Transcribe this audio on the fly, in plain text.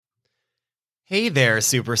Hey there,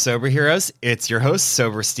 super sober heroes. It's your host,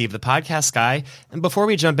 Sober Steve, the podcast guy. And before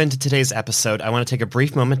we jump into today's episode, I want to take a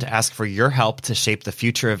brief moment to ask for your help to shape the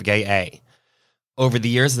future of Gay A. Over the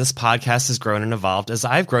years, this podcast has grown and evolved as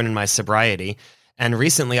I've grown in my sobriety. And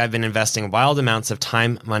recently, I've been investing wild amounts of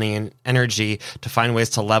time, money, and energy to find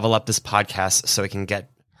ways to level up this podcast so it can get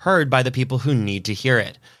heard by the people who need to hear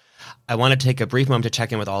it. I want to take a brief moment to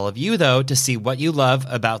check in with all of you, though, to see what you love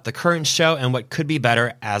about the current show and what could be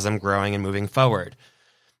better as I'm growing and moving forward.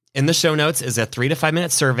 In the show notes is a 3 to 5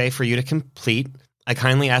 minute survey for you to complete. I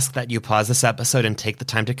kindly ask that you pause this episode and take the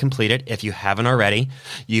time to complete it if you haven't already.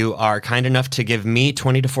 You are kind enough to give me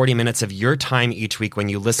 20 to 40 minutes of your time each week when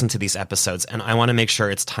you listen to these episodes, and I want to make sure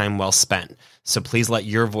it's time well spent. So please let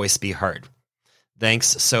your voice be heard.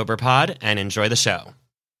 Thanks, SoberPod, and enjoy the show.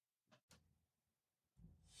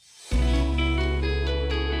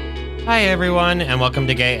 Hi, everyone, and welcome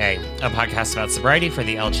to Gay A podcast about sobriety for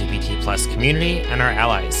the LGBT plus community and our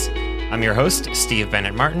allies. I'm your host, Steve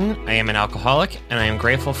Bennett Martin. I am an alcoholic, and I am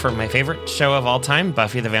grateful for my favorite show of all time,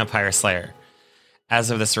 Buffy the Vampire Slayer. As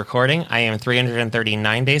of this recording, I am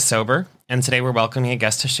 339 days sober, and today we're welcoming a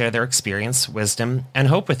guest to share their experience, wisdom, and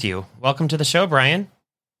hope with you. Welcome to the show, Brian.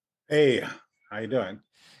 Hey, how you doing?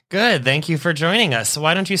 Good. Thank you for joining us.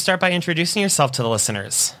 Why don't you start by introducing yourself to the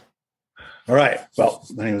listeners? All right. Well,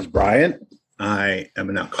 my name is Brian. I am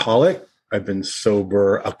an alcoholic. I've been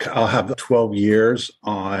sober. I'll have 12 years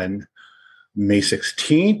on May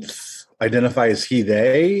 16th. Identify as he,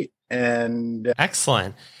 they. And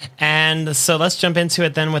excellent. And so let's jump into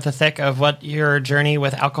it then with the thick of what your journey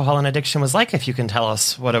with alcohol and addiction was like. If you can tell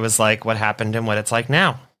us what it was like, what happened, and what it's like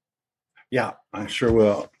now. Yeah, I sure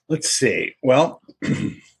will. Let's see. Well,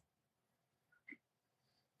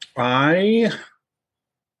 I'm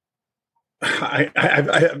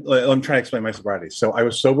trying to explain my sobriety. So I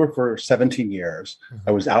was sober for 17 years.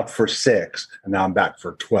 I was out for 6, and now I'm back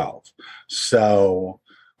for 12. So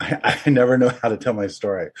I never know how to tell my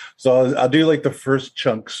story. So I'll do like the first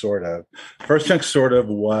chunk, sort of. First chunk, sort of,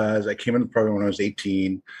 was I came into the program when I was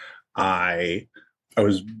 18. I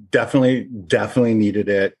was definitely needed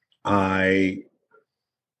it.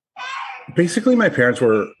 Basically, my parents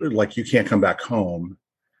were like, you can't come back home.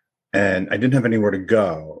 And I didn't have anywhere to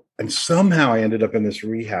go. And somehow I ended up in this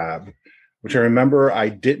rehab, which I remember I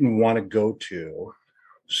didn't want to go to.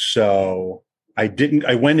 So I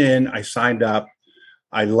went in, I signed up,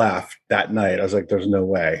 I left that night. I was like, there's no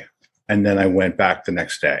way. And then I went back the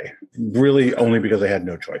next day, really only because I had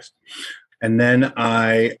no choice. And then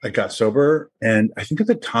I got sober. And I think at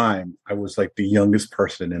the time I was like the youngest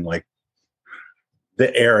person in like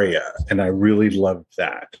the area, and I really loved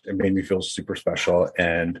that. It made me feel super special,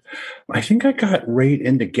 and I think I got right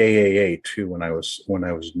into Gay AA too when I was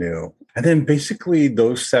new. And then basically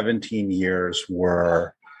those 17 years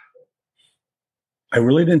were, I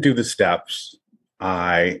really didn't do the steps.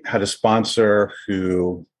 I had a sponsor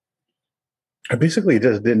who I basically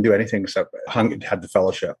just didn't do anything except had the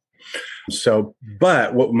fellowship. So,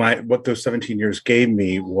 but what those 17 years gave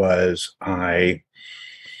me was I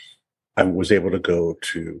was able to go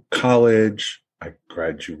to college. I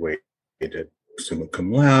graduated summa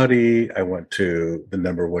cum laude. I went to the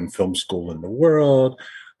 #1 film school in the world.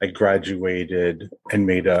 I graduated and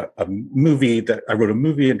made a movie that I wrote a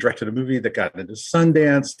movie and directed a movie that got into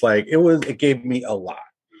Sundance. Like it gave me a lot.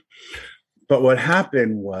 But what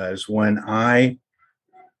happened was when I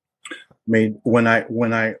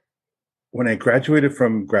graduated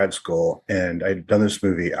from grad school and I'd done this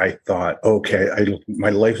movie, I thought, okay, my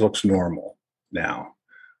life looks normal now.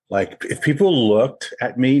 Like if people looked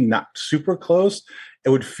at me not super close, it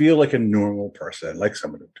would feel like a normal person, like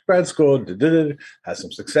someone who went to grad school, has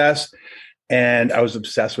some success. And I was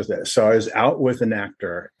obsessed with it. So I was out with an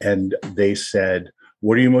actor and they said,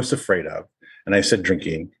 what are you most afraid of? And I said,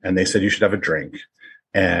 drinking. And they said, you should have a drink.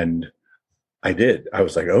 And I did. I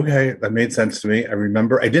was like, okay, that made sense to me. I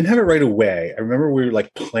remember I didn't have it right away. I remember we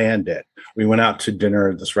like planned it. We went out to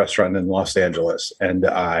dinner at this restaurant in Los Angeles, and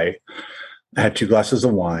I had 2 glasses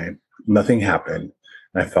of wine. Nothing happened.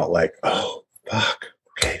 And I felt like, oh, fuck.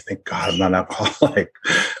 Okay, thank God I'm not an alcoholic.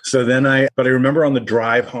 So then but I remember on the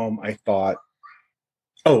drive home, I thought,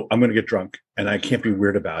 oh, I'm going to get drunk. And I can't be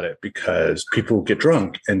weird about it because people get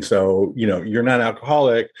drunk. And so, you're not an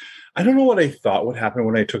alcoholic. I don't know what I thought would happen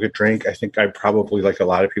when I took a drink. I think I probably, like a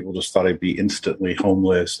lot of people, just thought I'd be instantly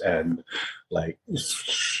homeless and like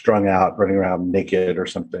strung out, running around naked or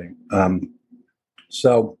something.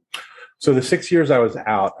 So the 6 years I was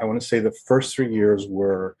out, I want to say the first 3 years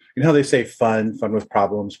were, how they say fun with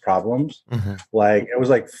problems. Mm-hmm. Like it was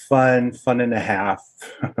like fun and a half,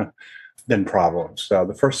 then problems. So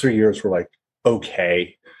the first 3 years were like,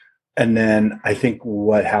 okay. And then I think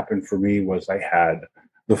what happened for me was I had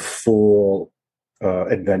the full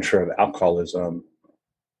adventure of alcoholism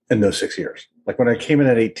in those 6 years. Like when I came in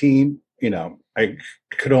at 18, I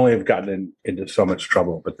could only have gotten into so much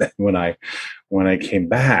trouble. But then when I came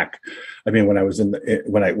back, when I was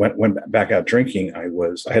when I went back out drinking, I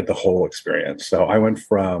had the whole experience. So I went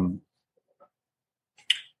from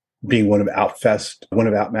being one of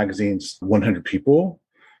Out Magazine's 100 people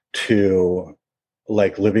to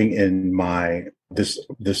like living in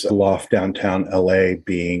this loft downtown LA.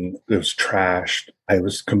 It was trashed. I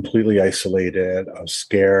was completely isolated. I was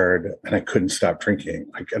scared, and I couldn't stop drinking.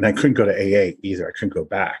 And I couldn't go to AA either. I couldn't go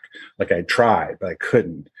back. Like I tried, but I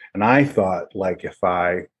couldn't. And I thought like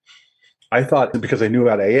I thought because I knew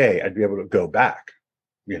about AA, I'd be able to go back.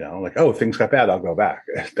 Like, oh, things got bad, I'll go back.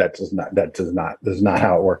 That is not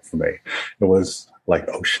how it worked for me. It was like,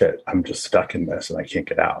 oh shit, I'm just stuck in this and I can't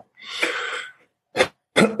get out.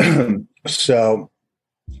 So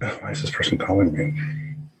why is this person calling me?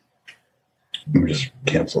 Let me just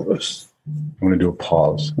cancel this. I'm going to do a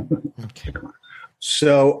pause. Okay.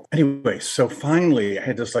 So anyway, finally I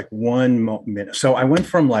had this like 1 minute. So I went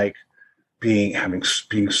from like being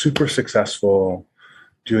super successful,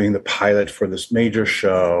 doing the pilot for this major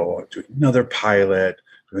show, doing another pilot,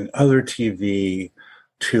 doing other TV,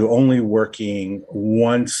 to only working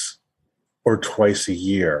once or twice a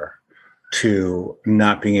year, to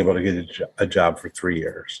not being able to get a job for 3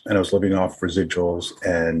 years. And I was living off residuals,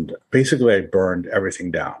 and basically I burned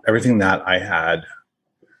everything down. Everything that I had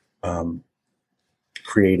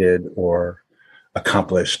created or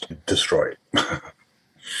accomplished, destroyed.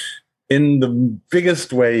 In the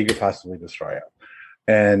biggest way you could possibly destroy it.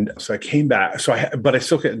 And so I came back. But I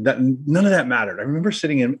still none of that mattered. I remember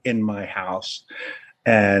sitting in my house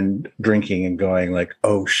and drinking and going like,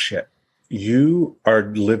 oh shit, you are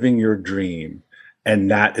living your dream, and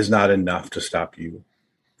that is not enough to stop you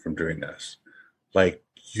from doing this. Like,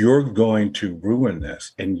 you're going to ruin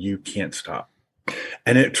this and you can't stop.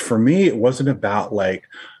 And for me, it wasn't about like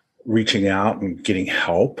reaching out and getting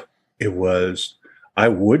help. It was, I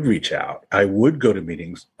would reach out. I would go to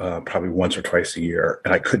meetings probably once or twice a year,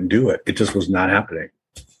 and I couldn't do it. It just was not happening.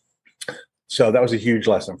 So that was a huge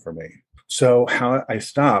lesson for me. So how I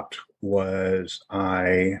stopped was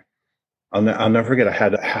I'll never forget. I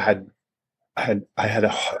had a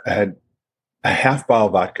half bottle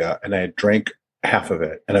of vodka, and I had drank half of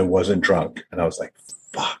it, and I wasn't drunk, and I was like,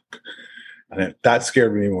 "Fuck!" And that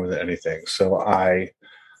scared me more than anything. So I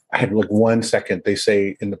had like 1 second. They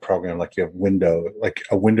say in the program, like you have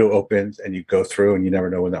a window opens, and you go through, and you never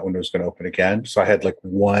know when that window is going to open again. So I had like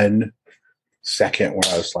 1 second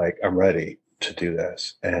where I was like, "I'm ready to do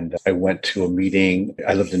this." And I went to a meeting.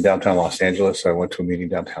 I lived in downtown Los Angeles, so I went to a meeting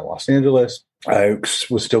downtown Los Angeles. I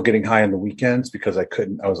was still getting high on the weekends because I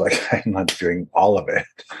couldn't. I was like, I'm not doing all of it.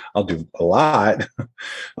 I'll do a lot.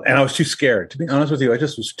 And I was too scared. To be honest with you, I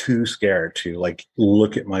just was too scared to like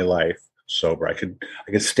look at my life sober. I could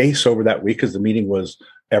stay sober that week because the meeting was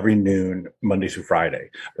every noon, Monday through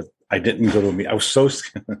Friday. But I didn't go to a meeting. I was so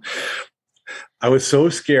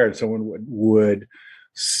scared someone would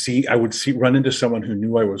run into someone who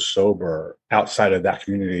knew I was sober outside of that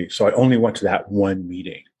community. So I only went to that one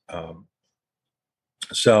meeting.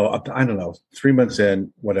 So I don't know, 3 months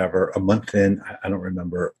in, whatever, a month in, I don't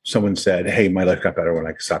remember, someone said, hey, my life got better when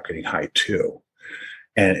I stopped getting high too.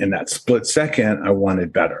 And in that split second, I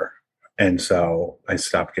wanted better. And so I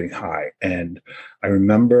stopped getting high. And I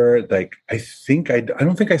remember like, I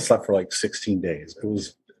don't think I slept for like 16 days. It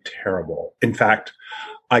was terrible. In fact,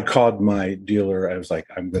 I called my dealer. I was like,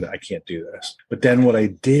 I can't do this. But then what I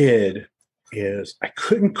did is I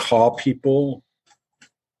couldn't call people.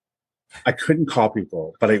 But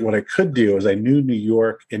what I could do is I knew New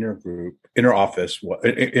York Intergroup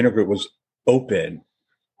was open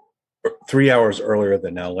 3 hours earlier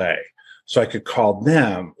than LA. So I could call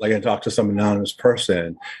them, like, and talk to some anonymous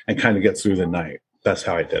person and kind of get through the night. That's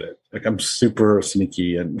how I did it. Like, I'm super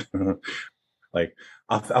sneaky and like,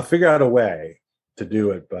 I'll figure out a way to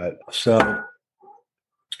do it. But so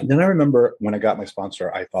then I remember when I got my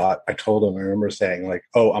sponsor, I remember saying like,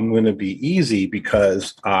 oh, I'm going to be easy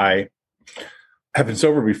because I have been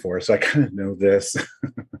sober before. So I kind of know this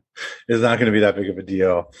is not going to be that big of a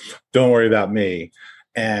deal. Don't worry about me.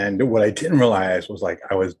 And what I didn't realize was like,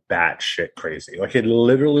 I was batshit crazy. Like, I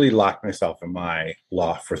literally locked myself in my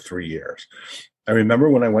loft for 3 years. I remember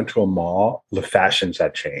when I went to a mall, the fashions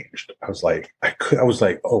had changed. I was like, I was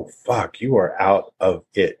like, oh, fuck, you are out of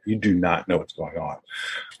it. You do not know what's going on.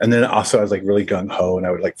 And then also I was like really gung ho, and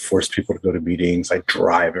I would like force people to go to meetings. I'd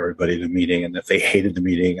drive everybody to the meeting. And if they hated the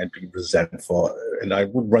meeting, I'd be resentful, and I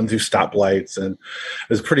would run through stoplights, and it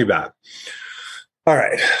was pretty bad. All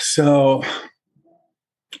right. So,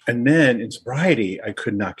 and then in sobriety, I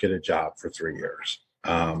could not get a job for 3 years,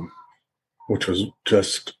 which was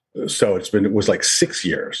just, so it was like 6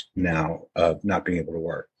 years now of not being able to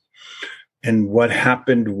work. And what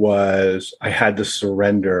happened was I had to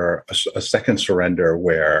surrender, a second surrender,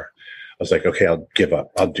 where I was like, okay, I'll give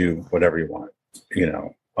up. I'll do whatever you want.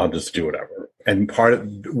 I'll just do whatever. And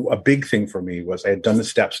a big thing for me was I had done the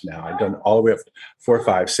steps now. I'd done all the way up 4,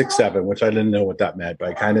 5, 6, 7, which I didn't know what that meant, but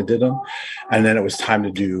I kind of did them. And then it was time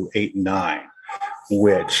to do 8 and 9,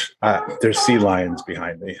 which there's sea lions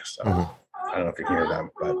behind me. So I don't know if you can hear them,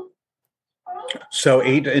 but so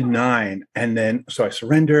 8 and 9. And then, so I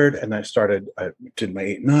surrendered, and I did my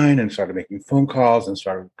 8 and 9 and started making phone calls and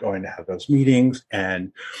started going to have those meetings.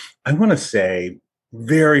 And I want to say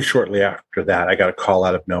very shortly after that, I got a call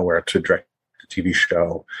out of nowhere to direct a TV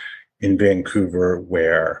show in Vancouver,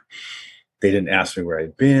 where they didn't ask me where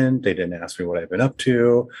I'd been. They didn't ask me what I'd been up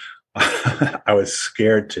to. I was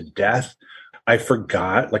scared to death. I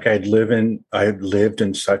forgot, like I had lived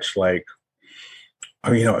in such like, I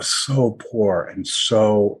was so poor and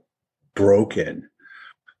so broken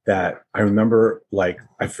that I remember, like,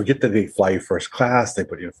 I forget that they fly you first class, they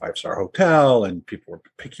put you in a 5-star hotel, and people would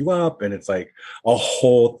pick you up, and it's like a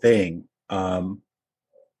whole thing. And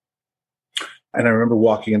I remember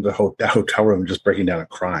walking into the hotel room, just breaking down and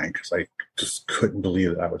crying because I just couldn't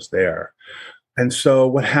believe that I was there. And so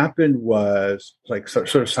what happened was, like,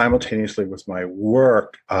 sort of simultaneously with my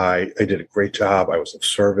work, I did a great job. I was of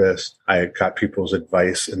service. I got people's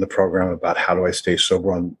advice in the program about how do I stay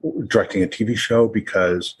sober on directing a TV show,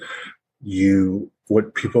 because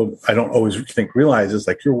what people, I don't always realize is,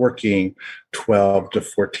 like, you're working 12 to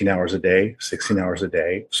 14 hours a day, 16 hours a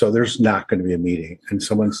day. So there's not going to be a meeting. And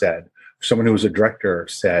someone who was a director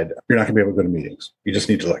said, you're not gonna be able to go to meetings. You just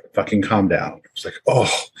need to, like, fucking calm down. It's like, oh,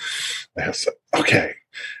 okay.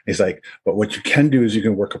 He's like, but what you can do is you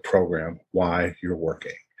can work a program while you're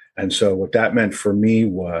working. And so what that meant for me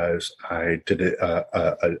was I did a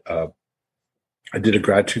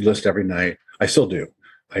gratitude list every night. I still do.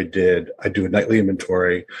 I do a nightly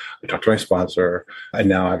inventory. I talk to my sponsor, and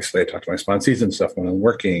now obviously I talk to my sponsees and stuff when I'm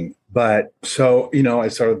working. But so, I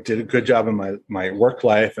sort of did a good job in my work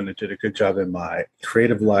life, and I did a good job in my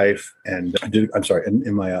creative life, and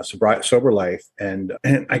in my sober life. And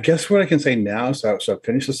I guess what I can say now, so I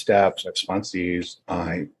finished the steps, I have sponsees.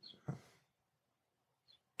 I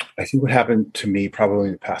think what happened to me probably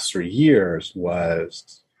in the past 3 years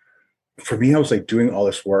was, for me, I was like doing all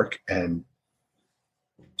this work, and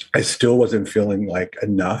I still wasn't feeling like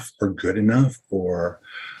enough or good enough, or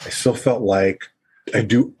I still felt like I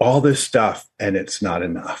do all this stuff and it's not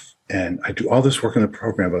enough. And I do all this work in the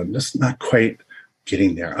program, but I'm just not quite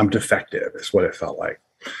getting there. I'm defective is what it felt like.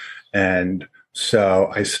 And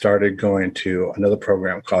so I started going to another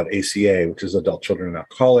program called ACA, which is Adult Children of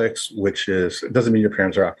Alcoholics, it doesn't mean your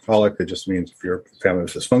parents are alcoholic. It just means if your family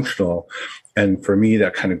was dysfunctional. And for me,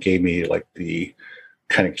 that kind of gave me like the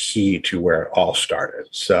kind of key to where it all started.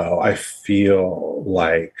 So I feel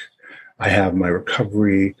like I have my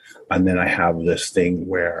recovery, and then I have this thing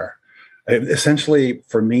where essentially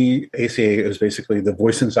for me, ACA is basically the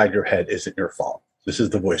voice inside your head isn't your fault. This is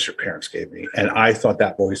the voice your parents gave me. And I thought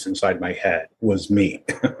that voice inside my head was me.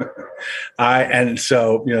 And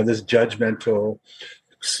so, this judgmental,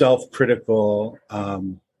 self-critical,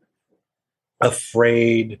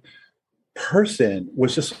 afraid person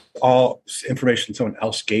was just all information someone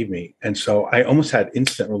else gave me. And so I almost had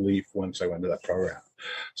instant relief once I went to that program.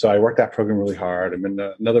 So I worked that program really hard. I'm in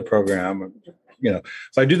another program, so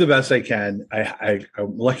I do the best I can.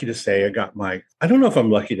 I'm lucky to say I don't know if I'm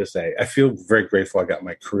lucky to say, I feel very grateful I got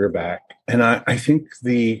my career back. And I think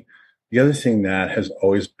the other thing that has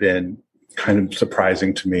always been kind of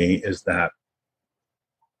surprising to me is that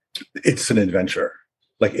it's an adventure.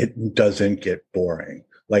 Like, it doesn't get boring.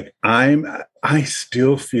 Like, I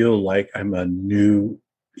still feel like I'm a new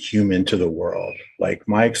human to the world. Like,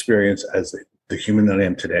 my experience as the human that I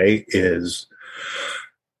am today is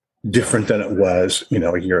different than it was,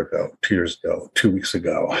 a year ago, 2 years ago, 2 weeks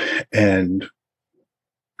ago. And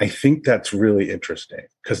I think that's really interesting,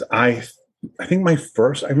 because I think I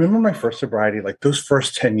remember my first sobriety, like those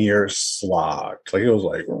first 10 years slogged. Like, it was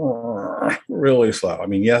like really slow. I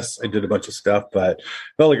mean, yes, I did a bunch of stuff, but it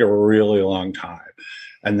felt like a really long time.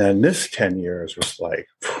 And then this 10 years was like,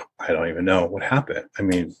 I don't even know what happened. I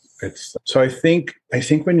mean, it's so I think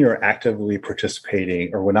when you're actively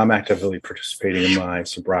participating, or when I'm actively participating in my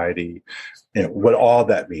sobriety, what all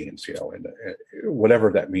that means, and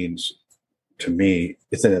whatever that means to me,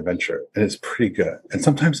 it's an adventure, and it's pretty good. And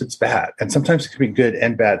sometimes it's bad, and sometimes it can be good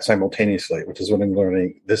and bad simultaneously, which is what I'm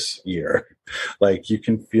learning this year. Like, you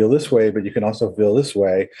can feel this way, but you can also feel this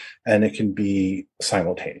way, and it can be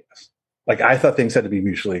simultaneous. Like, I thought things had to be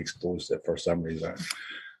mutually exclusive for some reason.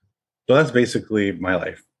 So that's basically my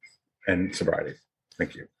life and sobriety.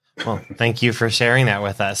 Thank you. Well, thank you for sharing that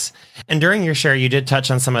with us. And during your share, you did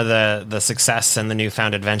touch on some of the success and the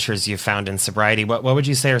newfound adventures you found in sobriety. What would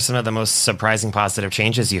you say are some of the most surprising positive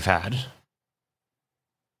changes you've had?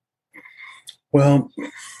 Well,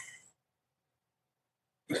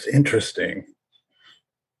 it's interesting.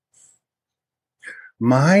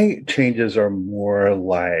 My changes are more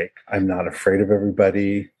like, I'm not afraid of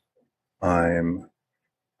everybody. I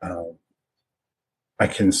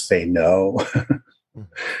can say no.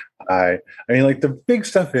 I mean, like, the big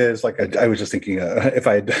stuff is, like, I was just thinking, if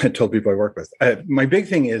I had told people I work with, my big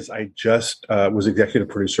thing is I just was executive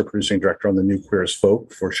producer, producing director on the new Queer as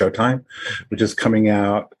Folk for Showtime, which is coming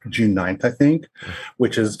out June 9th, I think,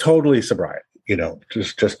 which is totally sobriety,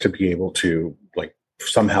 just to be able to, like,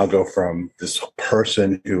 somehow go from this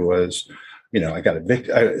person who was, I got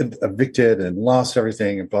evicted and lost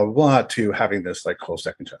everything and blah, blah, blah, to having this, like, whole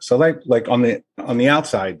second chance. So like on the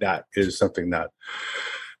outside, that is something that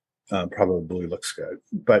probably looks good,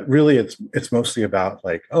 but really it's mostly about,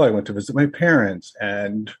 like, I went to visit my parents,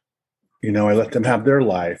 and I let them have their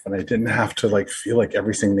life, and I didn't have to, like, feel like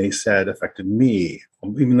everything they said affected me,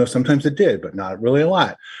 even though sometimes it did, but not really a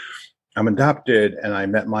lot. I'm adopted, and I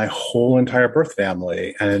met my whole entire birth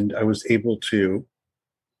family, and I was able to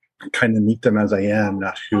kind of meet them as I am,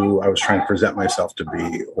 not who I was trying to present myself to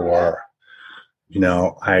be. Or,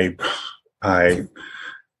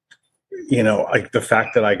 like, the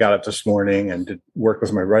fact that I got up this morning and did work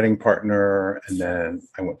with my writing partner, and then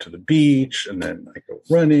I went to the beach, and then I go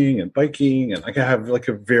running and biking, and I can have, like,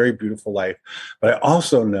 a very beautiful life. But I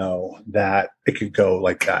also know that it could go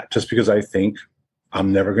like that. Just because I think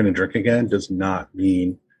I'm never going to drink again does not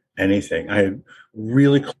mean anything. I had a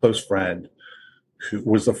really close friend who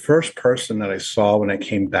was the first person that I saw when I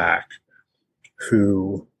came back,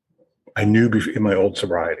 who I knew in my old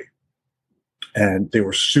sobriety. And they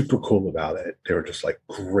were super cool about it. They were just, like,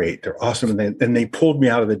 great. They're awesome. And they pulled me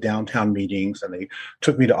out of the downtown meetings, and they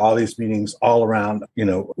took me to all these meetings all around,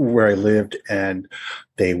 where I lived. And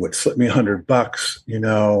they would slip me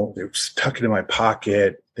 $100, they would tuck it in my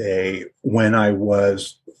pocket. When I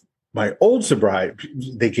was my old sobriety,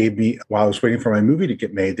 they gave me, while I was waiting for my movie to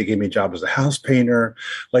get made, they gave me a job as a house painter,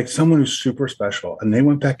 like someone who's super special. And they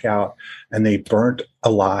went back out and they burnt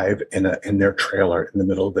alive in their trailer in the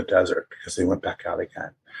middle of the desert because they went back out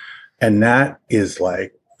again. And that is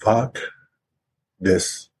like, fuck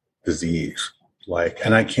this disease. Like,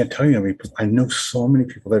 and I can't tell you, I know so many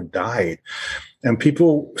people that have died, and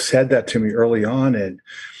people said that to me early on, and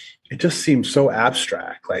it just seems so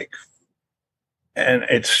abstract, like, and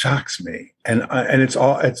it shocks me. And I don't want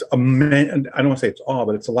to say it's all,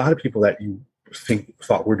 but it's a lot of people that you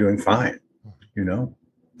thought were doing fine,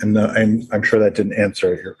 And I'm sure that didn't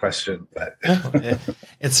answer your question, but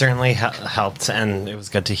it certainly helped, and it was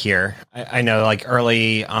good to hear. I know, like,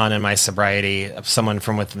 early on in my sobriety, someone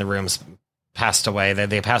from within the rooms passed away.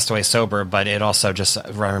 They passed away sober, but it also I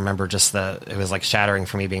remember it was, like, shattering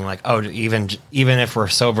for me, being like, oh, even if we're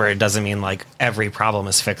sober, it doesn't mean, like, every problem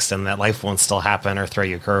is fixed and that life won't still happen or throw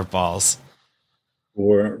you curveballs.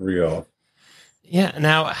 For real. Yeah.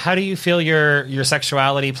 Now, how do you feel your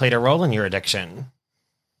sexuality played a role in your addiction?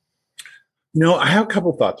 I have a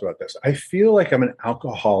couple thoughts about this. I feel like I'm an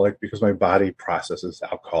alcoholic because my body processes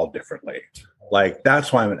alcohol differently. Like,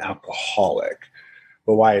 that's why I'm an alcoholic.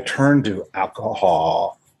 But why I turned to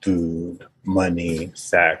alcohol, food, money,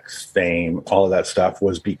 sex, fame, all of that stuff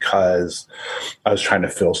was because I was trying to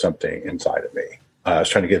fill something inside of me. I was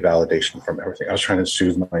trying to get validation from everything. I was trying to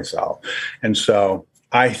soothe myself. And so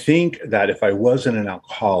I think that if I wasn't an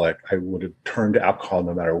alcoholic, I would have turned to alcohol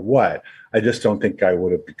no matter what. I just don't think I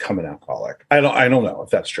would have become an alcoholic. I don't know if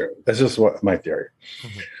that's true. That's just my theory.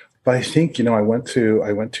 Mm-hmm. But I think, I went to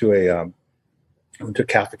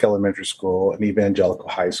Catholic elementary school, an evangelical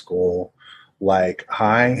high school. Like,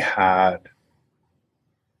 I had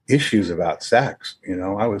issues about sex. It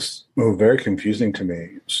was very confusing to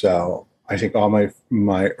me. So I think all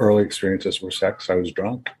my early experiences were sex. I was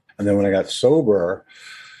drunk. And then when I got sober,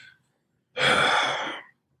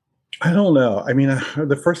 I don't know. I mean,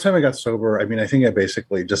 the first time I got sober, I mean, I think I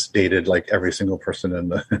basically just dated like every single person in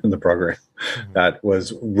the in the program Mhm. that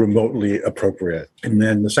was remotely appropriate. And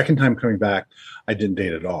then the second time coming back, I didn't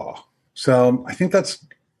date at all. So I think that's.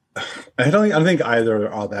 I don't think either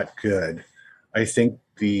are all that good. I think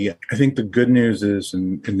the good news is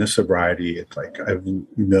in this sobriety, it's like I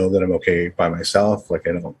know that I'm okay by myself. Like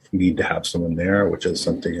I don't need to have someone there, which is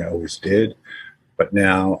something I always did. But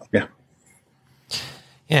now, yeah,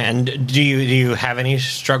 Yeah, and do you have any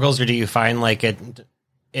struggles, or do you find like it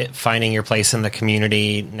finding your place in the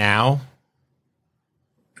community now?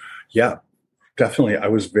 yeah, definitely. I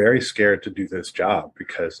was very scared to do this job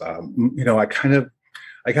because,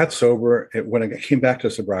 I got sober when I came back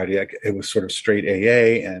to sobriety. It was sort of straight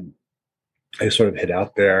AA, and I sort of hit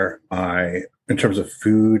out there. In terms of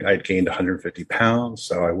food, I'd gained 150 pounds,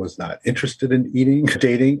 so I was not interested in eating,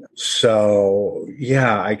 dating. So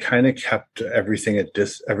yeah, I kind of kept everything at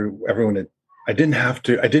everyone. I didn't have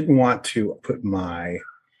to. I didn't want to put I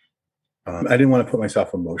didn't want to put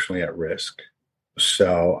myself emotionally at risk.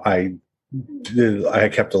 So I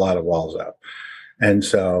kept a lot of walls up, and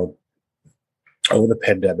so over the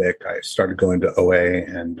pandemic, I started going to OA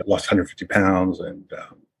and lost 150 pounds,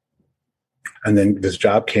 and then this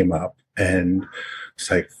job came up, and it's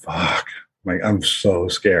like, fuck, like I'm so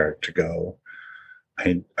scared to go.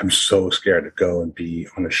 I'm so scared to go and be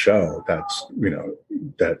on a show that's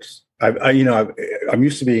I'm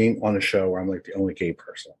used to being on a show where I'm like the only gay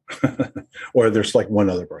person, or there's like one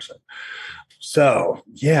other person. So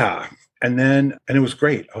yeah, and it was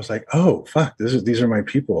great. I was like, oh fuck, these are my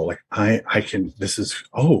people. Like I can. This is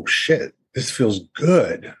shit. This feels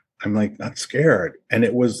good. I'm like not scared, and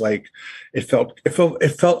it was like, it felt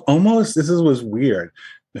almost. Was weird.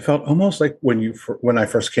 It felt almost like when I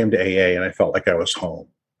first came to AA, and I felt like I was home.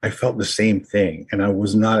 I felt the same thing, and I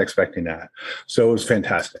was not expecting that. So it was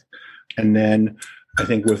fantastic. And then I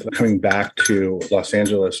think with coming back to Los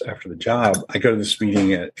Angeles after the job, I go to this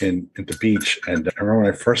meeting at the beach, and I remember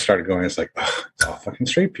when I first started going, it's like, oh, it's all fucking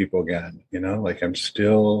straight people again, like I'm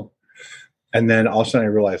still. And then all of a sudden I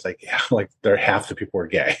realized, like, yeah, like half the people are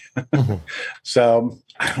gay. Mhm. So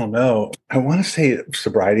I don't know. I want to say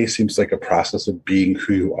sobriety seems like a process of being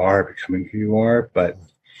who you are, becoming who you are, but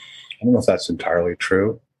I don't know if that's entirely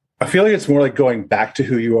true. I feel like it's more like going back to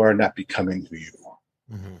who you are, not becoming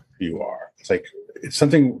Mhm. who you are. It's like it's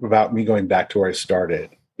something about me going back to where I started,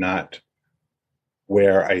 not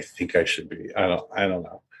where I think I should be. I don't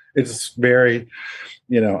know. It's very,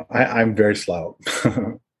 I'm very slow.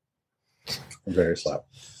 I'm very slow.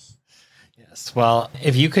 Yes. Well,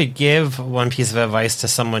 if you could give one piece of advice to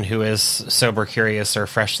someone who is sober curious or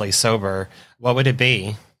freshly sober, what would it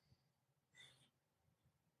be?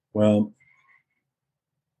 Well,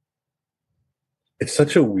 it's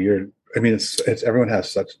such a weird. I mean, it's everyone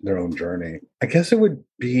has such their own journey. I guess it would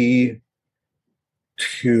be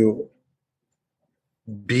to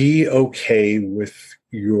be okay with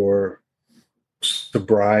your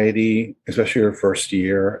sobriety, especially your first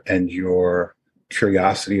year, and your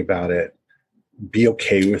curiosity about it. Be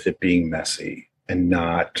okay with it being messy and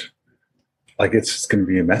not like it's going to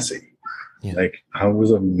be messy. Yeah. Like I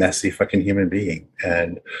was a messy fucking human being,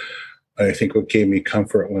 and I think what gave me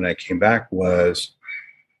comfort when I came back was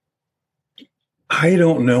I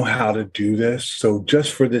don't know how to do this. So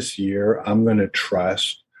just for this year, I'm going to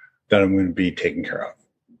trust that I'm going to be taken care of.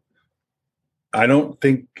 I don't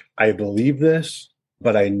think I believe this,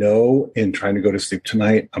 but I know in trying to go to sleep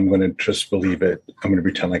tonight, I'm going to just believe it. I'm going to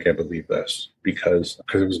pretend like I believe this because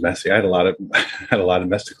it was messy. I had a lot of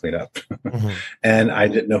mess to clean up, Mhm. and I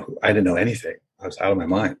didn't know anything. I was out of my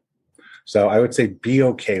mind. So I would say be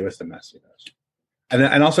okay with the messiness.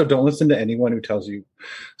 And also don't listen to anyone who tells you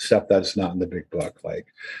stuff that's not in the big book. Like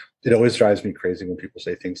it always drives me crazy when people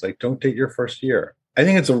say things like, don't date your first year. I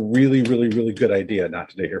think it's a really, really, really good idea not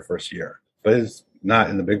to date your first year, but it's not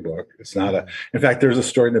in the big book. It's not in fact, there's a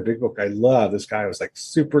story in the big book I love. This guy was like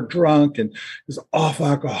super drunk and was awful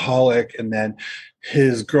alcoholic. And then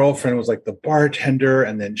his girlfriend was like the bartender,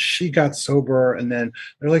 and then she got sober. And then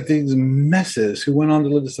they're like these messes who went on to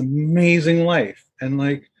live this amazing life. And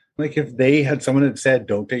like if they had someone had said,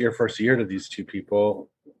 don't date your first year to these two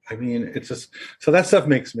people, I mean, it's just so that stuff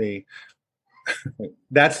makes me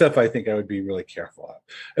that stuff I think I would be really careful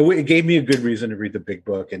of. It gave me a good reason to read the big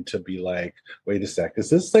book and to be like, wait a sec,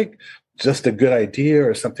 is this like just a good idea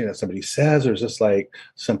or something that somebody says, or is this like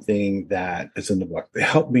something that is in the book? It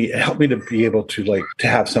helped me to be able to like to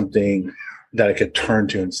have something that I could turn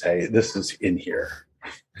to and say, this is in here.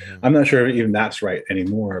 I'm not sure if even that's right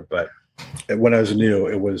anymore, but when I was new,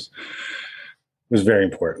 it was very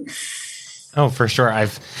important. Oh, for sure.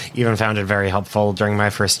 I've even found it very helpful during my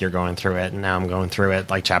first year going through it. And now I'm going through it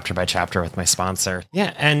like chapter by chapter with my sponsor.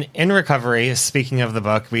 Yeah. And in recovery, speaking of the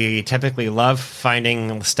book, we typically love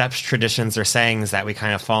finding steps, traditions, or sayings that we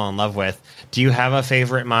kind of fall in love with. Do you have a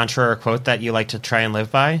favorite mantra or quote that you like to try and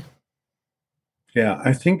live by? Yeah,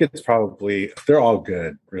 I think it's probably, they're all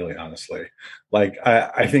good, really, honestly. Like,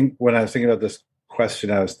 I think when I was thinking about this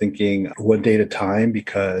question, I was thinking one day at a time,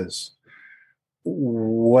 because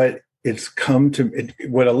what it's come to,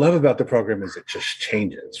 what I love about the program is it just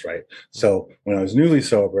changes, right? So when I was newly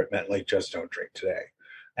sober, it meant like, just don't drink today.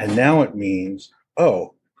 And now it means,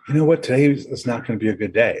 oh, you know what? Today is not going to be a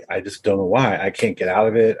good day. I just don't know why. I can't get out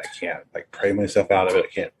of it. I can't like pray myself out of it. I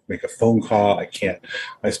can't make a phone call. I can't,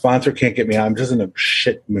 my sponsor can't get me out. I'm just in a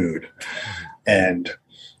shit mood. And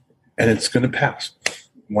it's going to pass.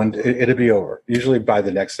 It'll be over. Usually by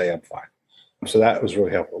the next day, I'm fine. So that was really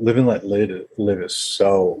helpful. Live and let live is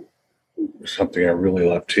so something I really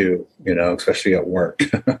love too, especially at work.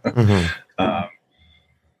 Mm-hmm.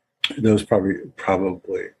 Those probably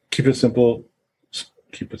keep it simple.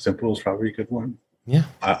 Keep it simple is probably a good one. Yeah.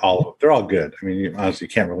 They're all good. I mean, you honestly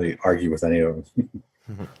can't really argue with any of them.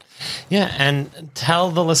 Mm-hmm. Yeah. And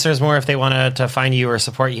tell the listeners more if they want to find you or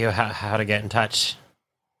support you, how to get in touch.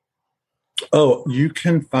 Oh, you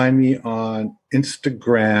can find me on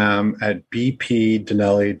Instagram at BP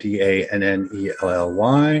Dannelly,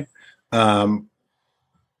 Dannelly.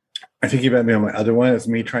 I think you met me on my other one. It's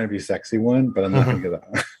me trying to be sexy one, but I'm not going to get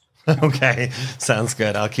that one. Okay, sounds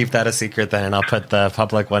good. I'll keep that a secret then, and I'll put the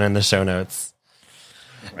public one in the show notes.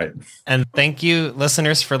 Right. And thank you,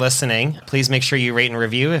 listeners, for listening. Please make sure you rate and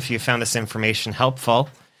review if you found this information helpful.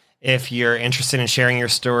 If you're interested in sharing your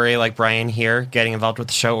story like Brian here, getting involved with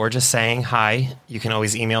the show, or just saying hi, you can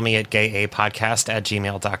always email me at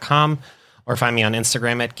gayapodcast@gmail.com or find me on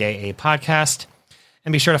Instagram at gayapodcast.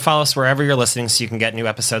 And be sure to follow us wherever you're listening so you can get new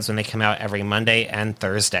episodes when they come out every Monday and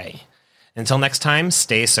Thursday. Until next time,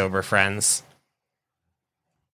 stay sober, friends.